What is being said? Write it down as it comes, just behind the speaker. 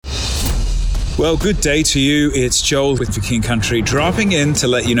Well, good day to you. It's Joel with The King Country, dropping in to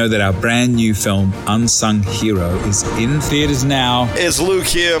let you know that our brand new film, Unsung Hero, is in theaters now. It's Luke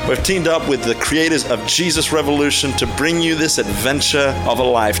here. We've teamed up with the creators of Jesus Revolution to bring you this adventure of a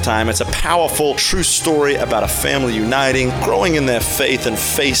lifetime. It's a powerful, true story about a family uniting, growing in their faith, and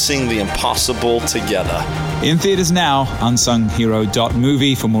facing the impossible together. In theaters now,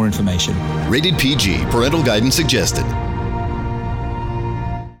 unsunghero.movie for more information. Rated PG. Parental guidance suggested.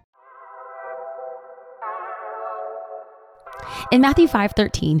 In Matthew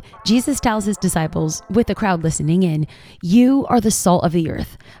 5:13, Jesus tells his disciples, with the crowd listening in, "You are the salt of the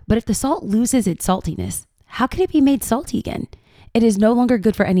earth. But if the salt loses its saltiness, how can it be made salty again? It is no longer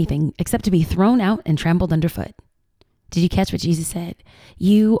good for anything except to be thrown out and trampled underfoot." Did you catch what Jesus said?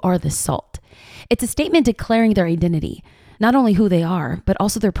 You are the salt. It's a statement declaring their identity, not only who they are, but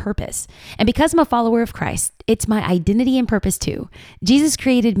also their purpose. And because I'm a follower of Christ, it's my identity and purpose too. Jesus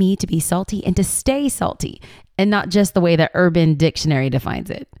created me to be salty and to stay salty, and not just the way that Urban Dictionary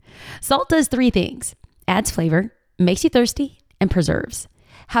defines it. Salt does three things: adds flavor, makes you thirsty, and preserves.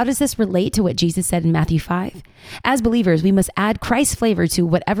 How does this relate to what Jesus said in Matthew 5? As believers, we must add Christ's flavor to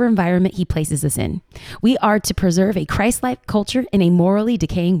whatever environment he places us in. We are to preserve a Christ-like culture in a morally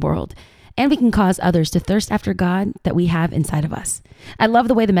decaying world. And we can cause others to thirst after God that we have inside of us. I love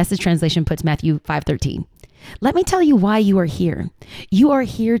the way the Message translation puts Matthew 5:13. Let me tell you why you are here. You are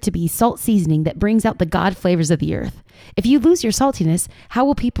here to be salt seasoning that brings out the God flavors of the earth. If you lose your saltiness, how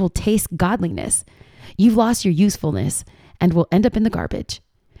will people taste godliness? You've lost your usefulness and will end up in the garbage.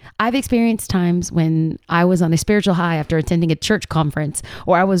 I've experienced times when I was on a spiritual high after attending a church conference,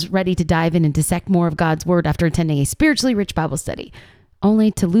 or I was ready to dive in and dissect more of God's word after attending a spiritually rich Bible study, only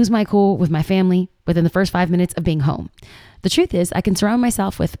to lose my cool with my family within the first 5 minutes of being home. The truth is, I can surround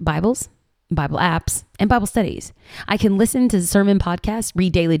myself with Bibles, Bible apps, and Bible studies. I can listen to sermon podcasts,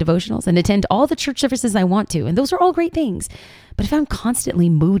 read daily devotionals, and attend all the church services I want to. And those are all great things. But if I'm constantly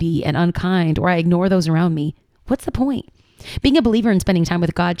moody and unkind, or I ignore those around me, what's the point? Being a believer and spending time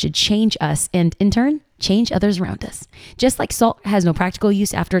with God should change us and, in turn, change others around us. Just like salt has no practical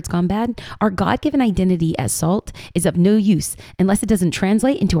use after it's gone bad, our God-given identity as salt is of no use unless it doesn't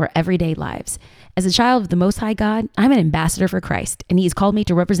translate into our everyday lives. As a child of the Most High God, I'm an ambassador for Christ, and He has called me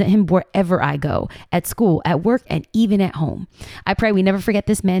to represent Him wherever I go, at school, at work, and even at home. I pray we never forget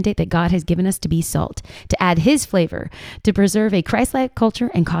this mandate that God has given us to be salt, to add His flavor, to preserve a Christ-like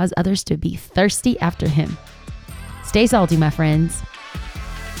culture, and cause others to be thirsty after Him. Stay salty, my friends.